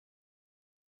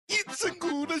It's a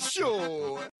good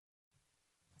show.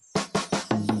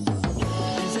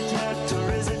 Is it yacht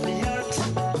or is it the yacht?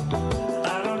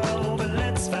 I don't know, but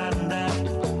let's find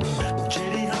out.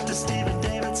 J.D. Hunter, Stephen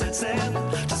Davidson, Sam,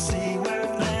 to see where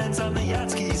it lands on the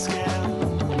yacht ski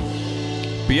scale.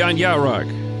 Beyond Yacht Rock,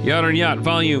 Yacht on Yacht,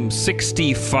 Volume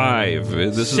 65.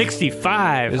 This is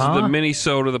 65, This is the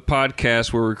mini-sode of the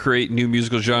podcast where we create new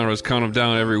musical genres, count them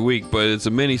down every week, but it's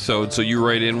a mini-sode, so you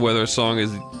write in whether a song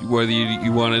is, whether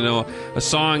you want to know a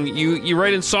song, you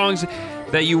write in songs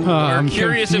that you are I'm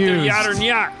curious if they're confused. yacht or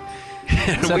yacht.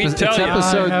 And we tell you.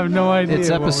 I have no idea. It's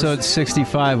what was- episode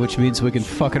 65, which means we can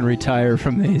fucking retire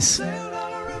from these.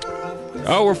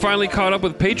 Oh, we're finally caught up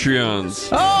with Patreons.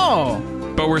 Oh!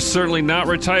 But we're certainly not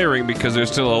retiring because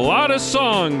there's still a lot of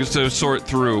songs to sort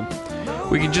through.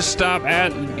 We can just stop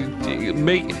at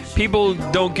people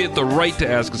don't get the right to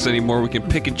ask us anymore. We can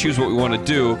pick and choose what we want to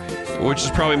do, which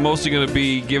is probably mostly going to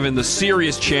be giving the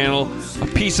Sirius channel a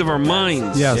piece of our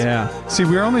minds. Yes. Yeah. See,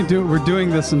 we're doing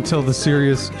this until the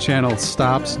Sirius channel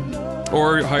stops,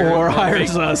 Or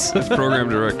hires us. as program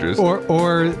directors.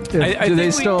 or if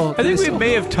I think we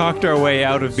may have talked our way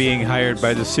out of being hired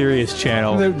by the Sirius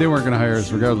channel. they weren't going to hire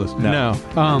us regardless. No.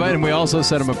 But and we also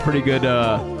sent him a pretty good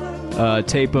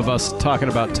tape of us talking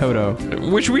about Toto.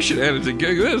 Which we should edit.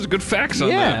 There's good facts on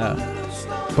that.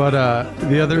 But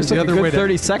the other There's like a way good to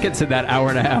 30 seconds in that hour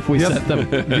and a half we sent them.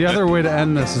 the other way to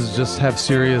end this is just have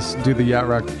Sirius do the Yacht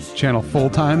Rock channel full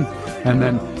time, and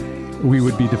then we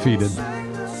would be defeated.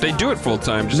 They do it full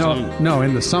time. No,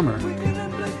 in the summer.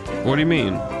 What do you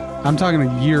mean? I'm talking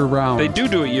a year round. They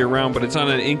do it year round, but it's on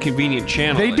an inconvenient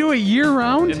channel. They do it year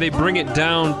round. And they bring it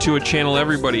down to a channel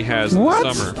everybody has in What?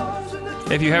 the summer.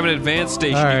 If you have an advanced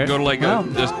station, All you right. can go to like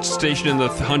a station in the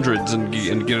hundreds and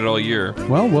get it all year.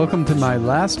 Well, welcome to my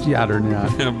last Yacht or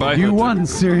Yacht. Bye, You Hunter. won,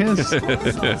 Sirius.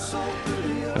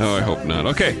 Oh, I hope not.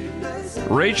 Okay.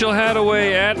 Rachel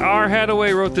Hadaway at R.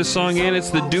 Hadaway wrote this song in.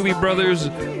 It's the Doobie Brothers'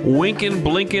 Winkin',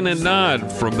 Blinkin' and Nod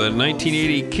from the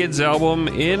 1980 Kids album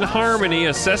In Harmony,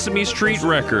 a Sesame Street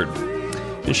record.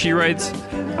 And she writes,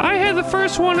 I had the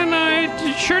first one and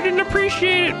I sure didn't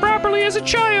appreciate it properly as a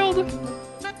child.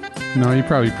 No, you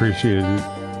probably appreciated it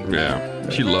Yeah,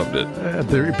 she loved it. at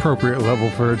the appropriate level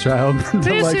for a child to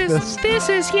like this. This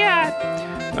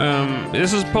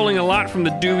is pulling a lot from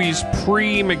the Doobies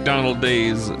pre-McDonald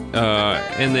days,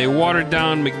 and they watered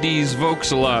down McDee's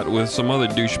Vokes a lot with some other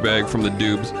douchebag from the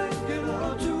Doobs.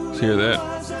 Let's hear that.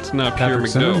 It's not pure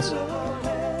Patrick McDo.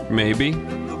 Simmons? Maybe.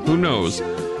 Who knows?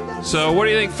 So what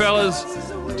do you think, fellas?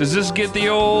 Does this get the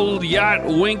old yacht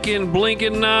winkin'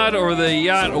 blinkin' nod or the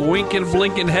yacht winkin'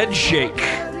 blinkin' head shake?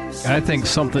 I think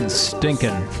something's stinking.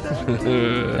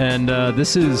 And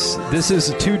this is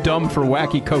too dumb for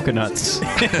wacky coconuts.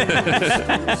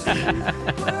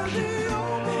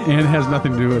 And it has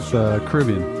nothing to do with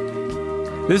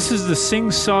Caribbean. This is the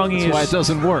sing-songiest. That's why it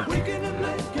doesn't work.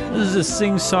 This is the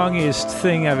sing-songiest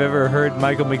thing I've ever heard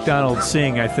Michael McDonald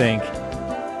sing, I think.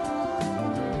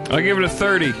 I'll give it a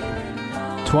 30.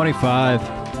 25.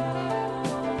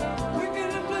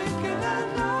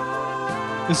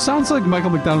 It sounds like Michael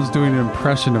McDonald's doing an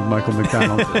impression of Michael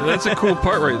McDonald. That's a cool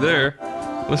part right there.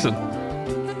 Listen.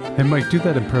 Hey, Mike, do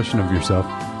that impression of yourself.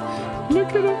 Look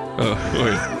at him. Oh,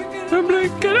 wait. I'm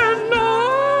blinking and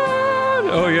nod.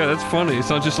 Oh, yeah, that's funny. It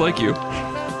sounds just like you.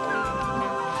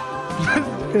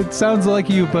 It sounds like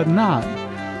you, but not.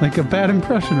 Like a bad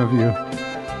impression of you.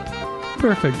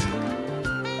 Perfect.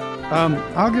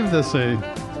 I'll give this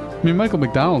Michael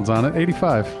McDonald's on it,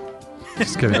 85.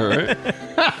 Just kidding. All right.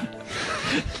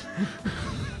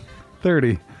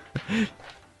 30.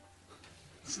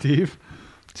 Steve?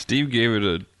 Steve gave it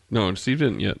a... No, Steve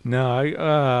didn't yet.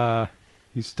 No,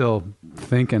 He's still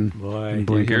thinking. Boy. and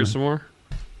Can you hear blinking. some more?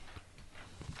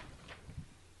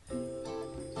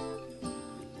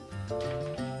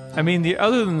 I mean,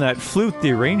 other than that flute,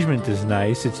 the arrangement is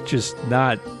nice. It's just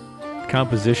not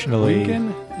compositionally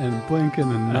Blinking and blinking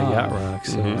and a nod. yacht rock.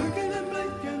 So.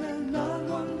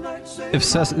 If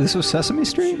this was Sesame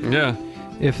Street? Yeah.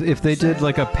 If they did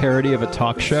like a parody of a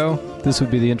talk show, this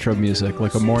would be the intro music,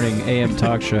 like a morning AM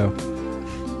talk show.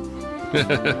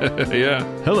 Yeah.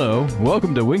 Hello,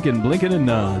 welcome to Winkin', Blinkin' and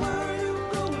Nod.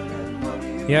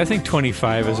 Yeah, I think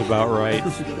 25 is about right.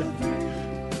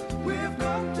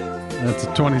 That's a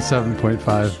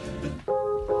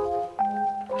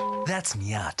 27.5. That's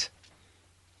yacht.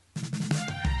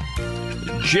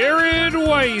 Jared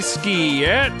Weisky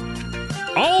at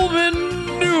Alvin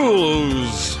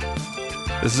News.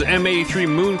 This is M83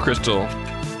 Moon Crystal.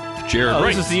 Jared Oh,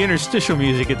 writes. this is the interstitial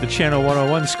music at the Channel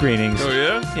 101 screenings. Oh,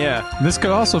 yeah? Yeah. This could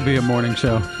also be a morning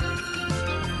show.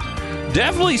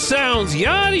 Definitely sounds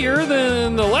yachtier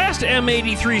than the last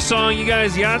M83 song you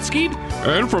guys yachtskied,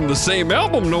 and from the same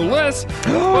album, no less.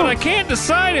 But I can't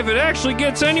decide if it actually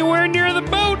gets anywhere near the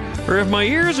boat, or if my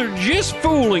ears are just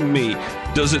fooling me.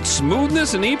 Does its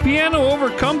smoothness and e-piano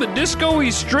overcome the disco-y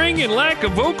string and lack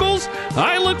of vocals?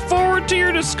 I look forward to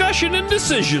your discussion and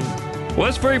decision. Well,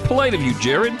 that's very polite of you,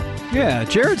 Jared. Yeah,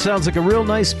 Jared sounds like a real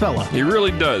nice fella. He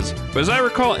really does. But as I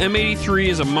recall, M83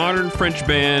 is a modern French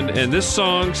band, and this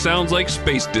song sounds like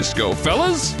space disco.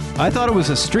 Fellas? I thought it was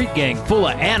a street gang full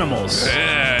of animals.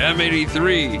 Yeah,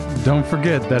 M83. Don't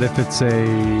forget that if it's a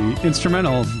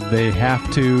instrumental, they have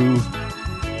to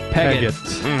peg it.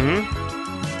 Mm-hmm.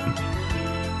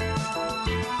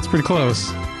 It's pretty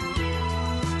close.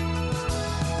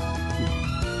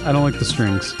 I don't like the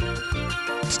strings.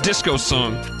 It's a disco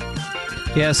song.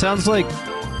 Yeah, sounds like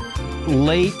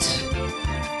late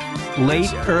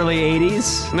early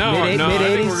 80s. No, mid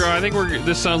I 80s. think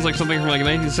this sounds like something from like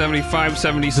 1975, The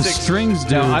 76. strings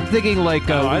do. No, I'm thinking like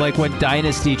when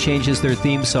Dynasty changes their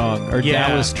theme song, or Yeah.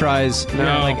 Dallas tries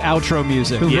No. like outro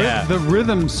music. The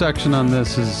rhythm section on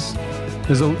this is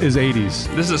 80s.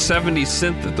 This is a 70s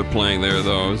synth that they're playing there,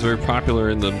 though. It was very popular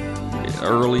in the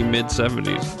early,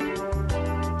 mid-70s.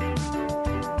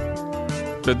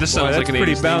 But this sounds Boy, like that's an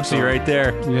pretty 80s theme bouncy song. right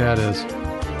there. Yeah, it is.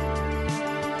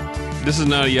 This is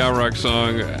not a yacht rock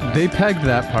song. They pegged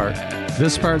that part.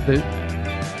 This part, they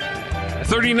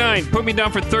 39. Put me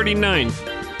down for 39. I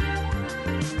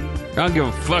don't give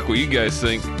a fuck what you guys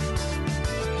think.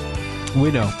 We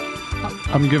know.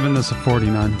 I'm giving this a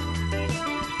 49.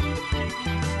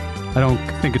 I don't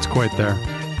think it's quite there.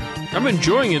 I'm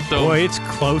enjoying it, though. Boy, it's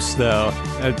close though.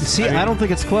 See, I don't think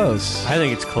it's close. I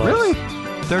think it's close. Really?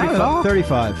 35.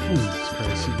 35. Jesus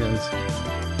Christ, you guys. I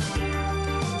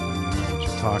don't know what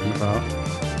you're talking about.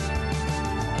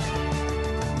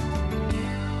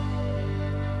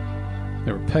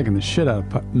 They were pegging the shit out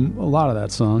of a lot of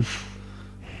that song.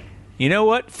 You know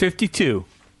what? 52.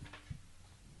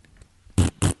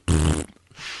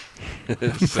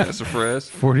 Sassafras.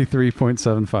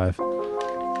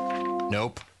 43.75.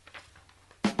 Nope.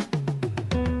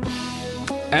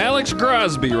 Alex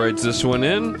Crosby writes this one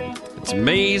in. It's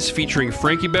Maze featuring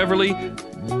Frankie Beverly.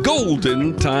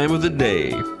 Golden time of the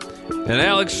day. And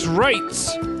Alex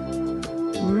writes,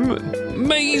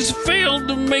 Maze failed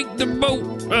to make the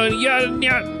boat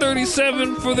Yacht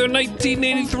 37 for their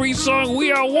 1983 song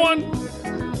We Are One.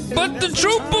 But the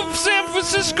troupe of San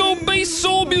Francisco-based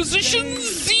soul musicians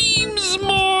seems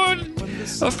more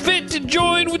fit to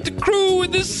join with the crew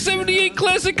in this 78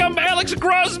 classic. I'm Alex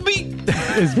Crosby.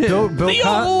 Is Bill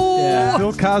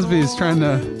Cosby is trying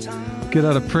to get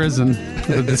out of prison with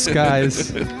a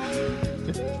disguise.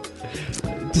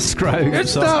 Describing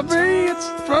It's himself. not me. It's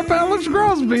from Alex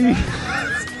Crosby.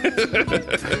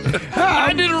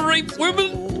 I didn't rape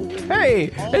women.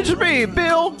 Hey, it's me,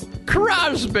 Bill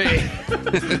Crosby.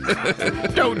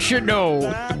 Don't you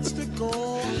know?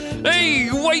 Hey,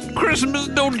 White Christmas,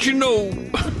 don't you know?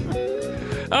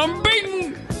 I'm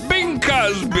Bing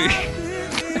Cosby.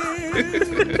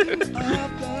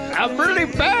 I'm really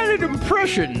bad at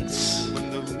impressions.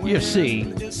 You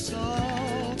see.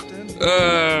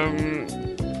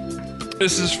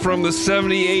 This is from the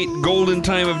 78 Golden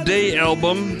Time of Day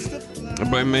album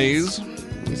by Maze.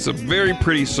 It's a very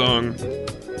pretty song.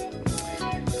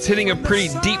 It's hitting a pretty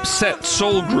deep set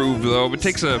soul groove, though. It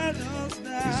takes a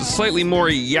slightly more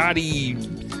yachty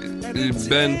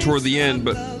bend toward the end,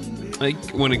 but like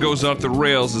when it goes off the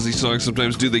rails, as these songs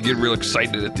sometimes do, they get real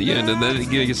excited at the end, and then it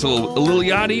gets a little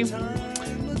yachty.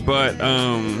 But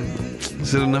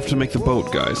is it enough to make the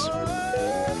boat, guys?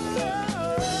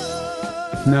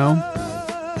 No.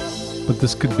 But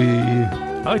this could be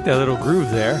I like that little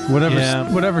groove there.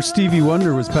 whatever Stevie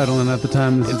Wonder was pedaling at the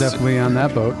time. This is definitely on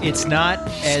that boat. It's not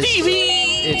as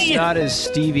It's not as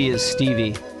Stevie as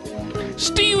Stevie.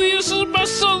 Stevie, this is my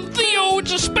son Theo.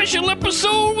 It's a special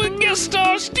episode with guest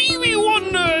star Stevie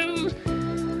Wonder.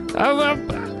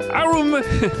 I remember.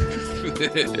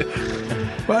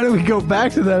 Why do we go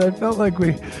back to that? I felt like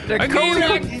we. I go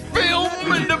like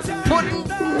film and the pudding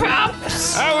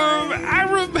pops. I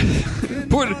remember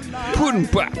pudding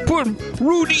pop,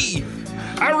 Rudy.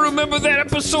 I remember that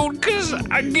episode because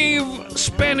I gave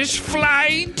Spanish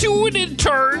Fly to an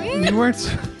intern. You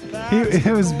weren't. It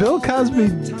was Bill Cosby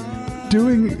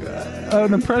doing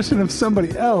an impression of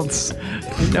somebody else.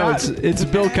 No, it's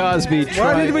Bill Cosby.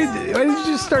 Why did you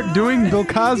just start doing Bill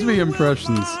Cosby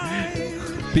impressions?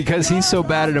 Because he's so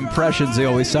bad at impressions, he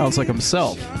always sounds like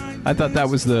himself. I thought that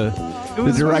was the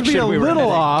It direction was we were a little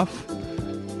heading. off.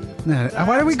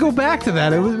 Why did we go back to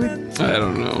that? I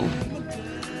don't know.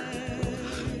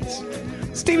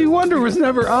 Stevie Wonder was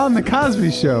never on the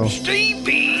Cosby Show.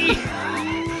 Stevie!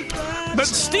 But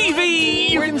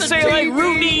Stevie, you can say like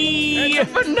Rudy.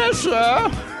 Vanessa!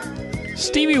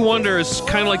 Stevie Wonder is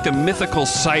kind of like the mythical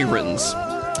sirens.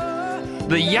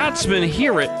 The yachtsmen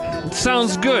hear it. It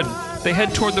sounds good. They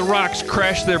head toward the rocks,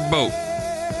 crash their boat.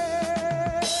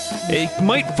 It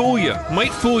might fool you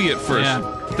at first.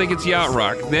 Yeah. Think it's yacht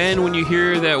rock. Then when you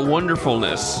hear that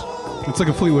wonderfulness, It's like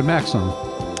a Fleetwood Mac song.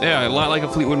 yeah, a lot like a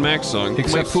Fleetwood Mac song. It might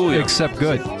Except, fool you. except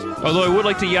good. Although I would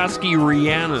like to Yatsky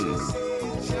Rhiannon.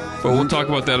 But we'll talk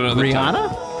about that another time.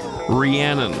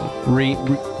 Rihanna?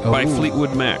 Rhiannon by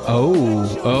Fleetwood Mac.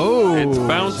 Oh. It's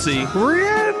bouncy.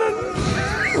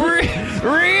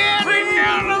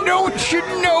 Rhiannon, don't you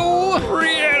know?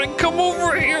 Rhiannon, come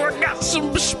over here. I got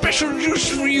some special juice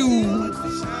for you.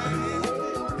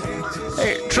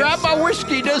 Hey, try my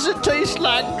whiskey. Does it taste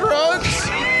like drugs?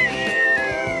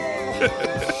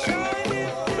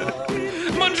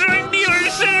 My drug dealer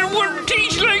said it wouldn't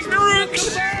taste like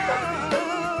drugs.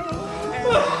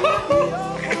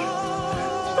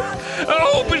 I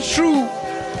hope it's true.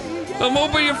 I'm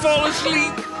hoping you fall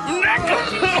asleep.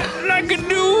 I can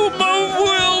do my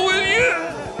will with you.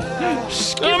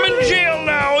 I'm in jail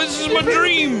now. This is my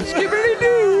dream.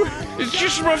 It's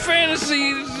just my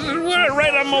fantasy. It's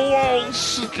right on my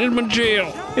walls in my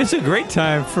jail. It's a great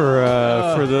time for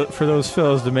those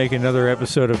fellows to make another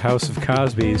episode of House of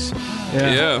Cosby's.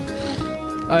 Yeah.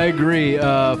 I agree.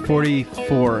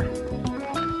 44.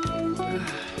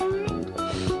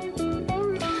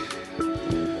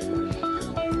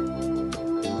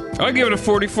 I'll give it a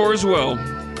 44 as well.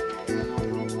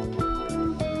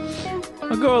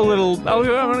 I'm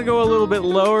gonna go a little bit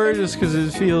lower just because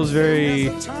it feels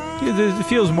it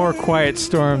feels more Quiet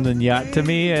Storm than Yacht to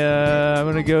me. I'm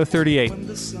gonna go 38.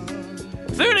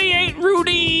 38,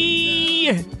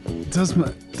 Rudy. Does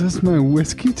my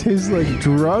whiskey taste like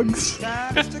drugs?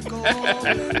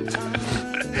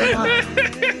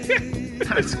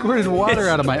 I squirted water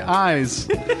out of my eyes.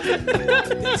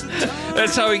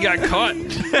 That's how he got caught.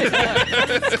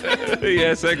 He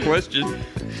asked that question.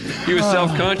 He was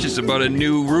self-conscious about a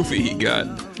new roofie he got.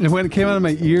 And when it came out of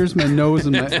my ears, my nose,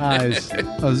 and my eyes, I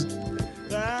was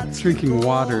drinking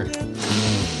water.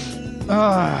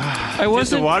 I Does the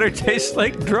wasn't. water taste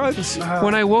like drugs?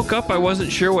 When I woke up, I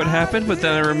wasn't sure what happened, but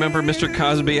then I remember Mr.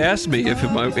 Cosby asked me if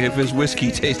his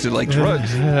whiskey tasted like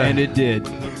drugs. And it did.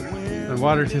 The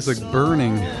water tastes like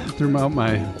burning throughout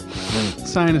my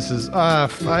sinuses.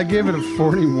 I gave it a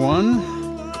 41.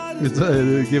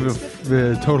 I give it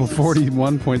a total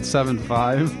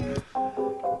 41.75.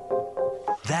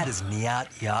 That is Nyat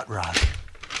Yacht Rock.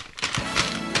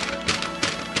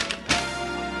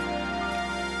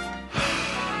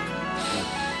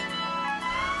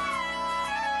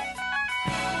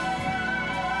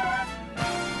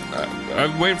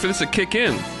 I'm waiting for this to kick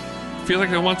in. Feels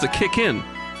like it wants to kick in.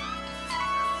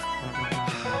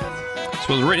 This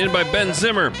was written by Ben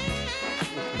Zimmer.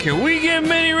 Can we get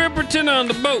Minnie Riperton on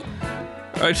the boat?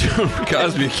 I told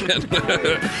Cosby again.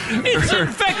 It's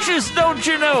infectious, don't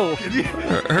you know?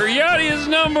 Her yachtiest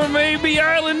number may be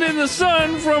Island in the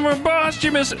Sun from her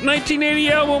posthumous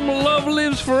 1980 album Love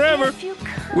Lives Forever,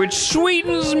 which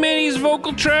sweetens Minnie's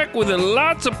vocal track with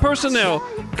lots of personnel.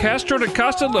 Castro da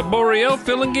Costa, Laboriel,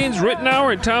 Fillinganes,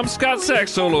 Rittenauer, and Tom Scott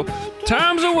sax solo.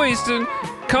 Time's a wasting.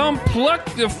 Come pluck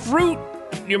the fruit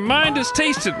your mind has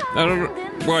tasted. I don't know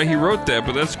why he wrote that,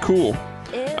 but that's cool.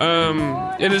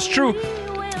 It is true.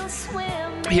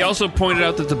 He also pointed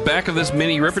out that the back of this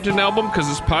Minnie Riperton album, because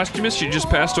it's posthumous, she just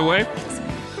passed away.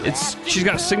 She's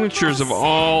got signatures of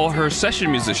all her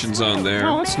session musicians on there.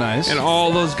 Oh, that's nice. And all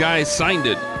those guys signed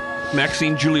it.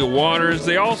 Maxine, Julia Waters,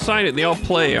 they all signed it. They all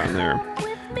play on there.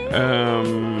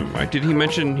 Did he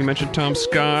mention? He mentioned Tom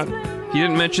Scott. He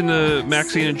didn't mention the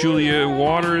Maxine and Julia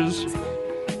Waters.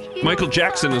 Michael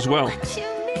Jackson as well.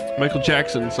 Michael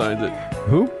Jackson signed it.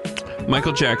 Who?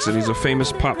 Michael Jackson. He's a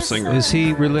famous pop singer. Is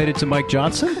he related to Mike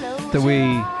Johnson that we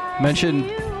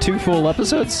mentioned 2 full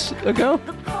episodes ago?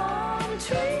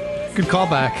 Good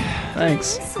callback.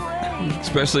 Thanks.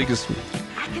 Especially because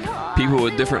people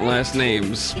with different last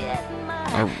names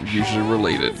are usually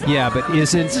related. Yeah, but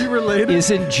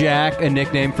isn't Jack a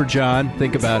nickname for John?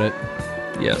 Think about it.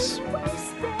 Yes.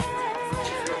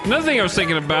 Another thing I was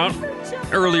thinking about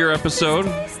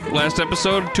last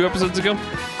episode, 2 episodes ago,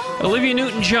 Olivia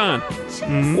Newton-John.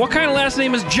 What kind of last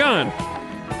name is John?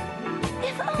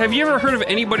 Have you ever heard of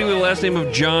anybody with the last name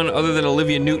of John other than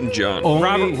Olivia Newton-John?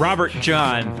 Robert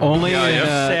John. Only Yeah, in,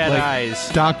 yeah. Sad like, eyes.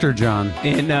 Dr. John.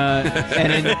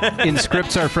 in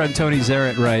scripts our friend Tony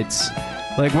Zarrett writes,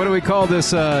 like, what do we call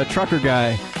this trucker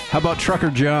guy? How about Trucker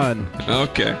John?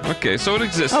 Okay, so it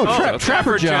exists. Oh, Also.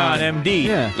 Trapper John, MD.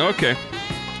 Yeah. Okay.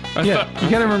 I Yeah, thought- you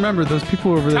got to remember those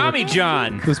people over there. Tommy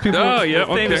John. Those people. Oh, yeah,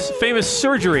 okay. Famous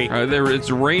surgery.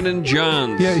 It's Raining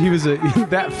Johns. Yeah, he was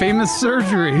that famous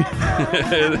surgery.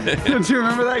 Don't you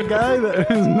remember that guy that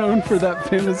was known for that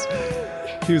famous?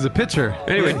 He was a pitcher.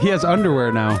 Anyway. he has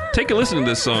underwear now. Take a listen to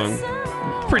this song.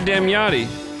 Pretty damn yachty.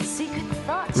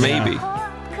 Maybe.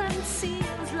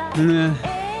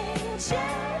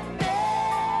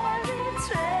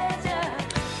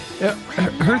 Yeah,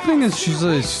 her thing is she's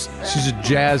a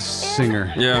jazz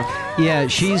singer. Yeah. Yeah,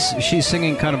 she's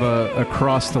singing kind of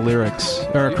across the lyrics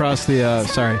or across the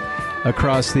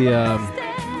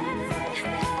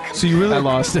So you really? I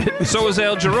lost it. So is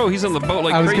Al Jarreau. He's on the boat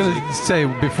like I was crazy. gonna say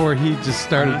before he just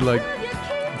started like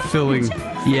filling.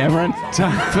 Yammering,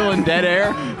 filling dead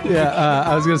air. Yeah,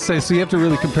 I was gonna say. So you have to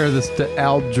really compare this to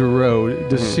Al Jarreau.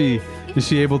 Is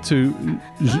she able to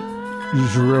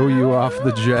Jarreau you off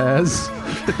the jazz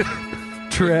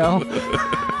trail?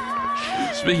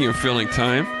 Speaking of filling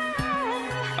time,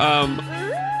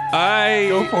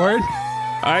 Go for it.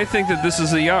 I think that this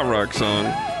is a yacht rock song.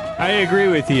 I agree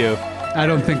with you. I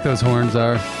don't think those horns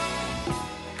are.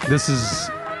 This is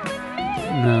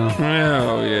no.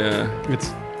 Oh yeah.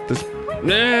 It's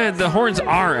Nah, the horns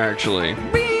are actually.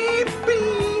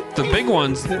 The big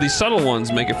ones, the subtle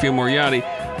ones, make it feel more yachty.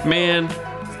 Man,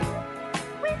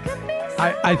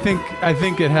 I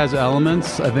think it has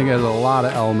elements. I think it has a lot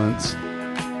of elements.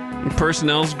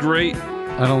 personnel's great.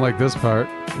 I don't like this part.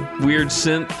 Weird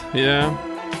synth, yeah.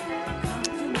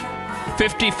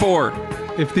 54.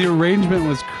 If the arrangement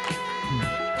was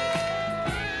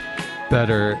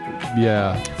better,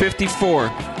 yeah. 54.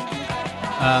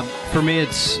 For me,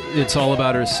 it's all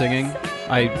about her singing.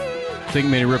 I think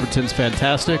Minnie Riperton's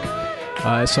fantastic.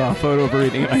 I saw a photo of her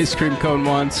eating an ice cream cone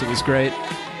once. It was great.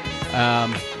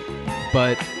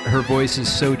 But her voice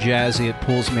is so jazzy, it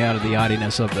pulls me out of the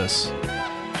yachtiness of this.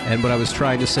 And what I was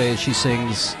trying to say is she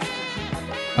sings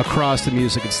across the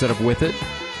music instead of with it.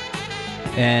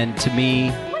 And to me,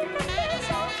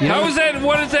 you know, How is that?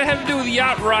 What does that have to do with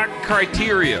yacht rock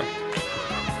criteria?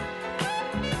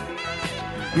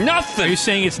 Nothing. Are you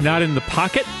saying it's not in the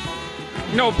pocket?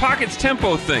 No, Pocket's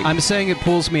tempo thing. I'm saying it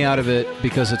pulls me out of it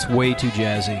because it's way too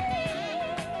jazzy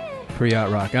for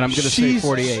yacht rock. And I'm going to say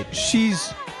 48.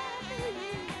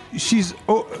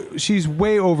 She's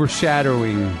way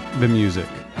overshadowing the music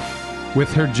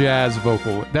with her jazz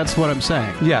vocal. That's what I'm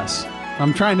saying. Yes,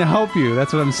 I'm trying to help you.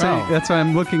 That's what I'm saying. Oh. That's why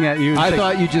I'm looking at you. And I saying-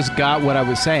 thought you just got what I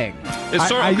was saying. It's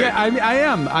sort of, okay. I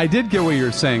am. I did get what you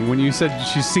were saying when you said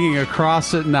she's singing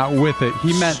across it, not with it.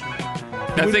 He meant.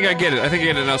 I think I get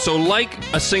it now. So, like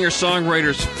a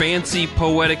singer-songwriter's fancy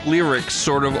poetic lyrics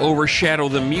sort of overshadow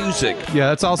the music, Yeah,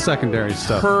 that's all secondary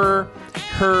stuff.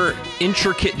 her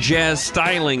intricate jazz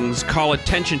stylings call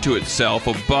attention to itself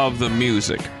above the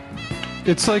music.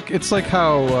 It's like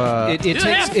how It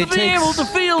takes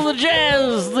feel the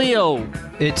jazz, Leo.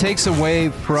 it takes away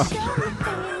from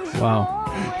wow.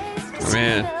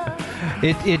 Man.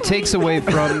 It takes away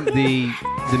from the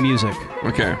music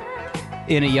Okay.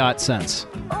 in a yacht sense.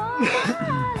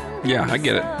 Yeah, I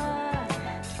get it.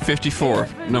 54.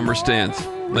 Number stands.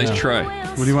 Nice Yeah. try.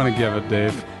 what do you want to give it,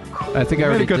 Dave? I think I made a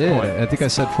already good did. point. I think I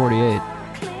said 48. You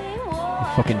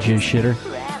fucking jizz shitter.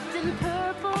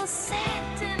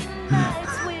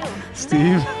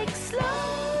 Steve?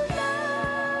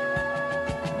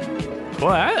 Boy,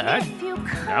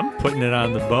 I'm putting it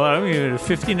on the boat. I'm giving it a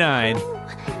 59.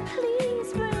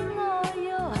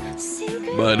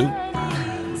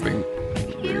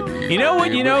 You know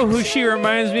what? You know who she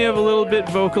reminds me of a little bit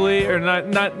vocally, or not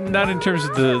in terms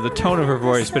of the tone of her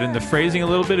voice, but in the phrasing a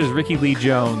little bit, is Ricky Lee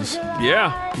Jones.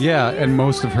 Yeah. Yeah, and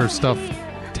most of her stuff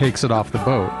takes it off the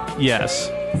boat. Yes,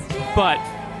 but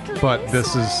But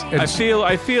this is. I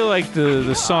feel like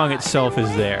the song itself is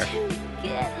there.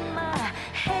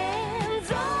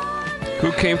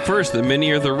 Who came first, the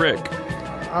Minnie or the Rick?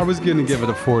 I was gonna give it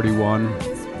a 41,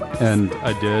 and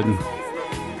I did.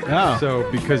 Oh. So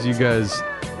because you guys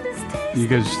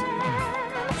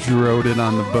drove it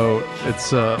on the boat,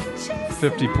 it's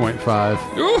 50.5.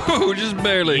 Ooh, just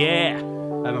barely. Yeah.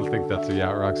 I don't think that's a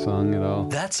yacht rock song at all.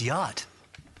 That's yacht.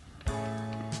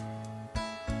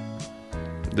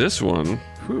 This one,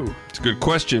 it's a good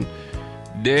question.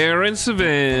 Darren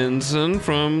Svensson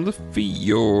from the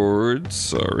Fjords.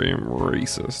 Sorry, I'm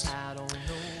racist.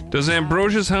 Does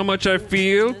Ambrosia's How Much I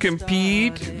Feel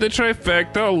compete the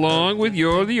trifecta along with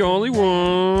You're the Only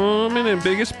Woman and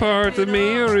Biggest Part of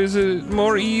Me, or is it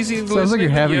more easy? Sounds like you're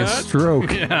having a Yacht? stroke.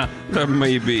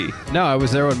 Maybe. No, I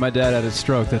was there when my dad had his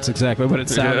stroke. That's exactly what it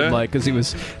sounded Yeah? like because he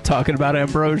was talking about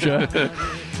ambrosia.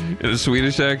 In a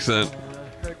Swedish accent.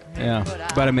 Yeah,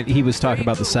 but I mean, he was talking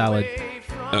about the salad,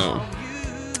 Oh.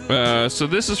 So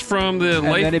this is from the and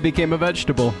life. then it became a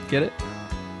vegetable. Get it?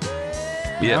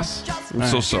 Yes. I'm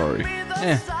so sorry.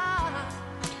 Eh.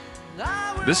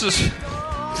 This is.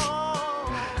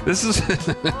 This is.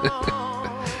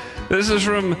 This is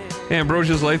from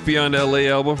Ambrosia's Life Beyond LA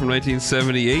album from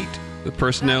 1978. The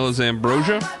personnel is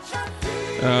Ambrosia.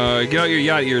 Get out your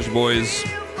yacht ears, boys.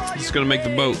 It's gonna make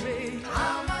the boat.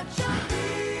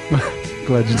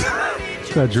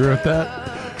 Glad you wrote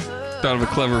that. Thought of a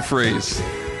clever phrase.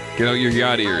 Get out your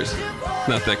yacht ears.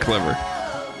 Not that clever.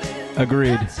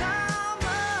 Agreed.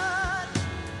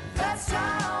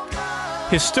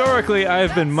 Historically,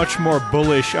 I've been much more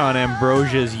bullish on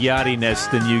Ambrosia's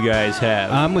yachtiness than you guys have.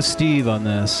 I'm with Steve on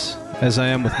this, as I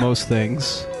am with most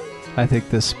things. I think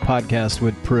this podcast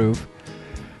would prove.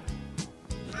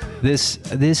 This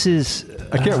is.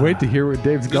 I can't wait to hear where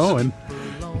Dave's going.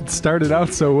 It started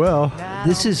out so well.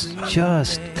 This is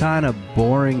just kind of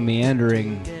boring,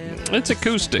 meandering. It's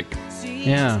acoustic.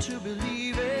 Yeah.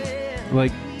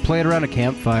 Like playing around a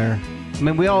campfire. I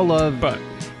mean, we all love But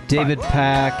David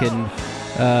Pack and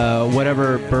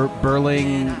whatever Burt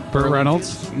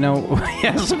Reynolds? No,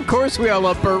 yes, of course we all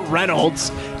love Burt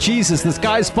Reynolds. Jesus, this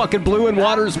guy's fucking blue and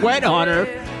water's wet, Hunter.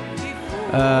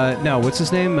 No, what's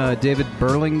his name? David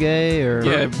Burlingame or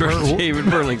yeah, David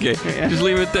Burlingame. Just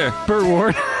leave it there. Burt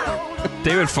Ward.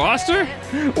 David Foster?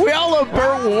 We all love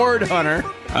Burt Ward, Hunter.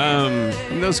 Um,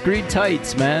 And those green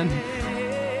tights, man.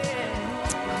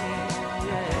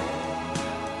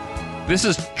 this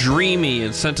is dreamy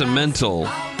and sentimental,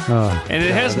 and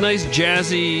it has nice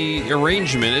jazzy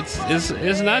arrangement.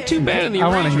 It's not too bad in the I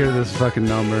want to arrangement. hear this fucking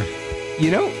number.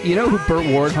 You know who Burt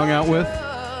Ward hung out with?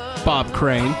 Bob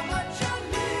Crane.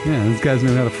 Yeah, these guys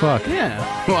knew how to fuck. Yeah.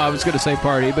 Well, I was going to say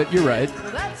party, but you're right.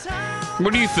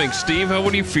 What do you think, Steve?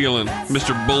 What are you feeling,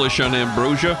 Mr. Bullish on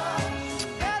Ambrosia?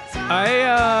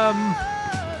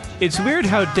 It's weird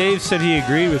how Dave said he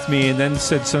agreed with me and then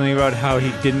said something about how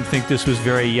he didn't think this was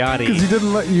very Because yachty. he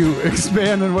didn't let you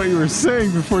expand on what you were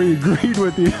saying before he agreed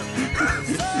with you.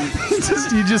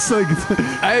 you just like...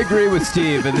 I agree with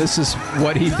Steve, and this is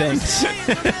what he thinks.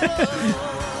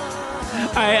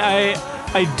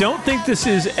 I don't think this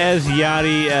is as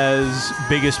yachty as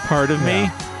Biggest Part of Me.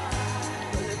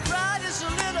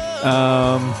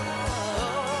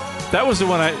 That was the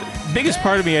one Biggest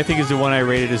Part of Me, I think, is the one I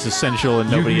rated as essential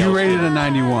and nobody you else rated did. a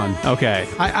 91. Okay.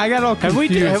 I got all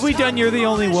confused. Have we done You're the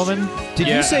Only Woman? Did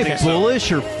Yeah, you I say think so.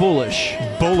 bullish or foolish?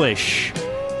 Bullish.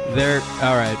 There.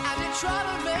 All right.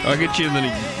 I'll get you. Then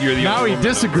you're the Now only he one.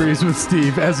 disagrees with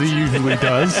Steve, as he usually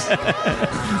does.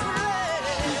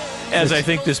 As I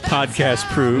think this podcast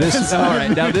proves. This. All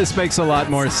right. Now this makes a lot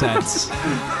more sense.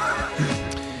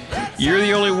 You're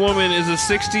the Only Woman is a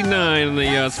 69 on the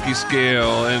Yatsky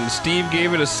scale, and Steve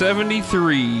gave it a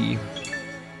 73.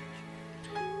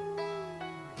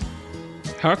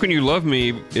 How Can You Love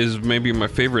Me is maybe my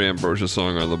favorite Ambrosia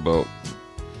song on the boat.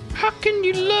 How can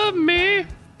you love me?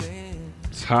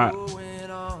 It's hot.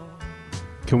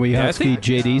 Can we Yeah, I have think-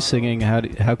 JD singing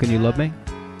How Can You Love Me?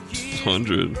 It's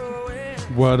 100.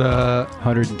 What,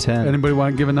 110. anybody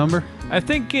want to give a number? I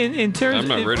think in terms... I'm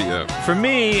not ready yet. For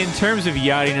me, in terms of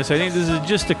yachtiness, I think this is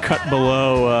just a cut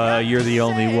below You're the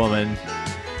Only Woman.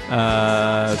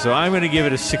 So I'm going to give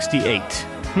it a 68.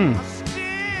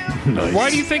 Why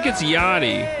do you think it's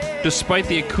yachty, despite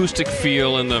the acoustic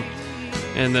feel and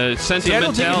the See,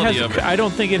 sentimentality of it? I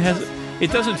don't think it has...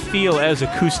 It doesn't feel as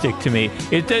acoustic to me.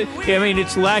 I mean,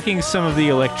 it's lacking some of the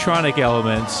electronic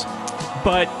elements,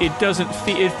 but it doesn't.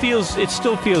 It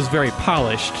still feels very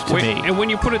polished to me. And when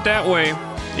you put it that way,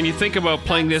 and you think about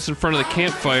playing this in front of the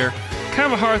campfire,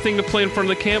 kind of a hard thing to play in front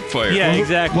of the campfire. Yeah,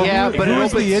 exactly. Yeah, but it who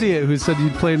was opens- the idiot who said you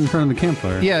played in front of the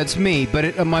campfire? Yeah, it's me.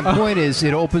 But my point is,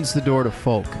 it opens the door to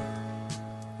folk.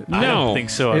 No, I don't think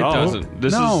so at it all. doesn't.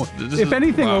 This no, is, if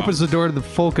anything wow. opens the door to the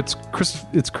folk, it's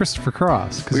Christopher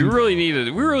Cross. 'cause We he- really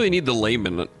need the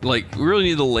layman. Like, we really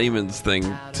need the layman's thing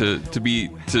to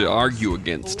argue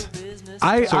against.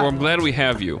 So I'm glad we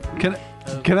have you.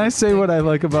 Can I say what I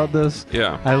like about this?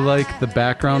 Yeah. I like the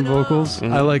background vocals.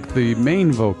 Mm-hmm. I like the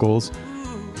main vocals.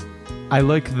 I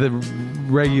like the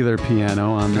regular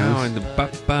piano on this. Oh, and the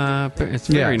ba-ba, it's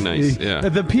very nice. Yeah.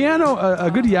 The piano, a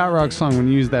good yacht rock song, when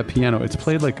you use that piano, it's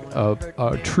played like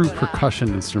a true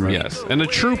percussion instrument. Yes, and a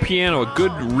true piano, a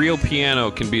good real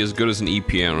piano, can be as good as an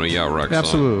e-piano in a yacht rock song.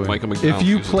 Absolutely. Michael McDonald If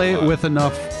you uses play a it lot. with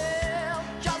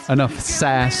enough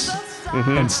sass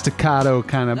Mm-hmm. and staccato,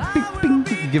 kind of bing,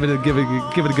 bing, give it a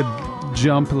good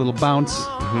jump, a little bounce,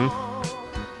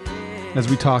 Mm-hmm. as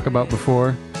we talked about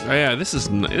before. Oh, yeah, this is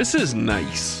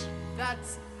nice.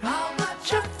 That's how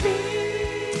much I feel.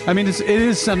 I mean, it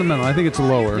is sentimental. I think it's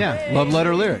lower. Yeah, love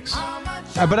letter lyrics.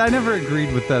 But I never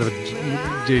agreed with that.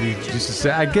 JD used to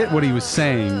say. I get what he was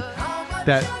saying.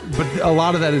 But a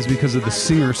lot of that is because of the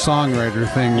singer-songwriter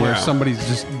thing, where some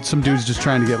dude's just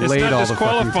trying to get laid all the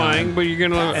fucking time. It's not disqualifying, but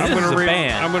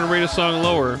I'm gonna rate a song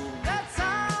lower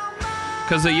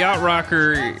because the Yacht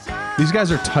Rocker. These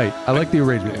guys are tight. I like the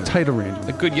arrangement. Tight arrangement.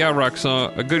 A good yacht rock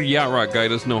song. A good yacht rock guy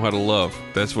doesn't know how to love.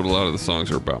 That's what a lot of the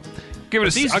songs are about. I'll give it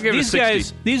a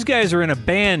 60. These guys are in a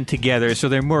band together, so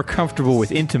they're more comfortable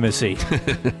with intimacy.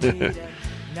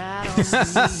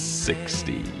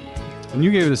 60. And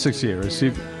you gave it a 68, right,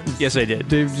 Steve? Yes, I did.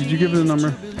 Dave, did you give it a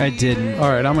number? I didn't. All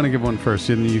right, I'm going to give one first,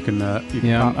 and you can.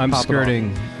 I'm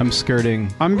skirting. I'm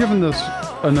skirting. I'm giving this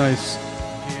a nice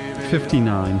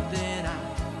 59.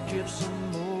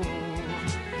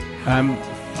 I'm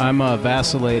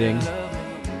vacillating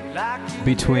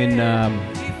between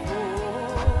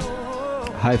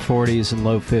high 40s and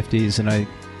low 50s, and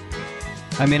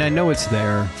I mean I know it's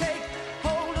there,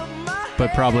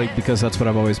 but probably because that's what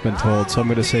I've always been told. So I'm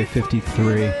going to say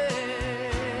 53.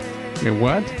 Okay,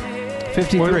 what?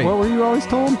 53. What were you always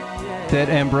told? That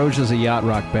Ambrosia's a yacht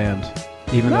rock band,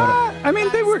 even though. I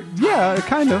mean, they were,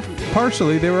 kind of,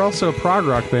 partially. They were also a prog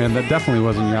rock band that definitely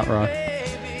wasn't yacht rock.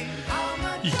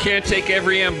 You can't take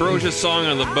every Ambrosia song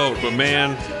on the boat, but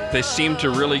man, they seem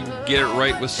to really get it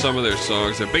right with some of their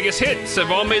songs. Their biggest hits have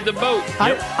all made the boat.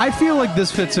 I feel like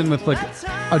this fits in with like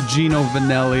a Gino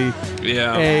Vanelli,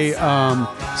 a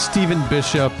Stephen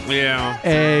Bishop,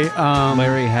 a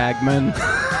Larry Hagman.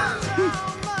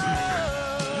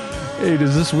 Hey,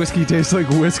 does this whiskey taste like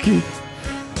whiskey?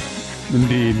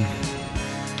 Indeed.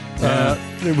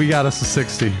 We got us a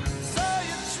 60.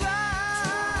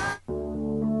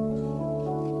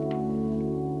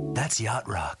 That's yacht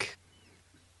rock.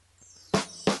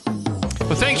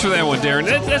 Well, thanks for that one, Darren.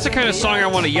 That's the kind of song I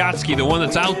want to Yachtski, the one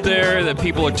that's out there that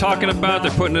people are talking about.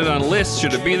 They're putting it on lists.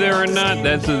 Should it be there or not?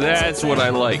 That's what I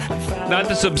like. Not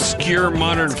this obscure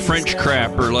modern French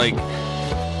crap or like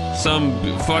some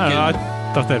fucking. I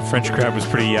thought that French crap was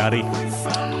pretty yachty.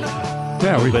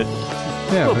 Yeah, a little bit.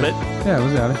 Yeah, a little bit. Yeah, it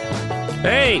was yachty.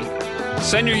 Hey,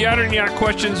 send your Yacht or Yacht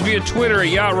questions via Twitter at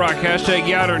YachtRock,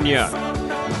 #Yacht or Yacht.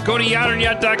 Go to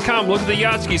yachtoryacht.com, look at the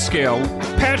Yachtski scale.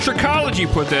 Patrickology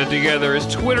put that together. His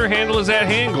Twitter handle is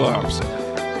 @handgloves.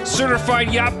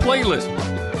 Certified Yacht Playlist.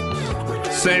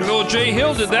 Samuel J.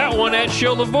 Hill did that one at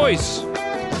Shill the Voice.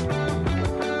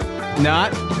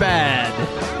 Not bad.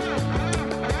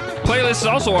 Playlist is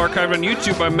also archived on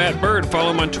YouTube by Matt Bird. Follow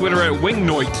him on Twitter at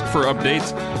Wingnoit for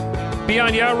updates.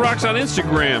 Beyond Yacht Rocks on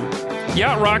Instagram.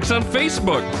 Yacht Rocks on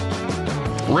Facebook.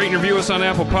 Rate and review us on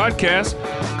Apple Podcasts.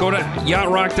 Go to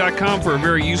yachtrock.com for a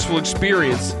very useful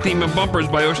experience. Theme and bumpers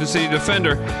by Ocean City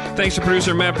Defender. Thanks to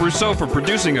producer Matt Brousseau for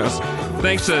producing us.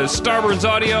 Thanks to Starburns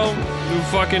Audio,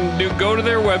 who go to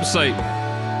their website.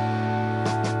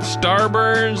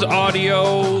 Starburns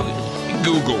Audio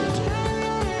Googled.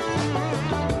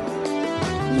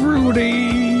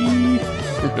 Rudy!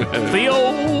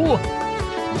 Theo!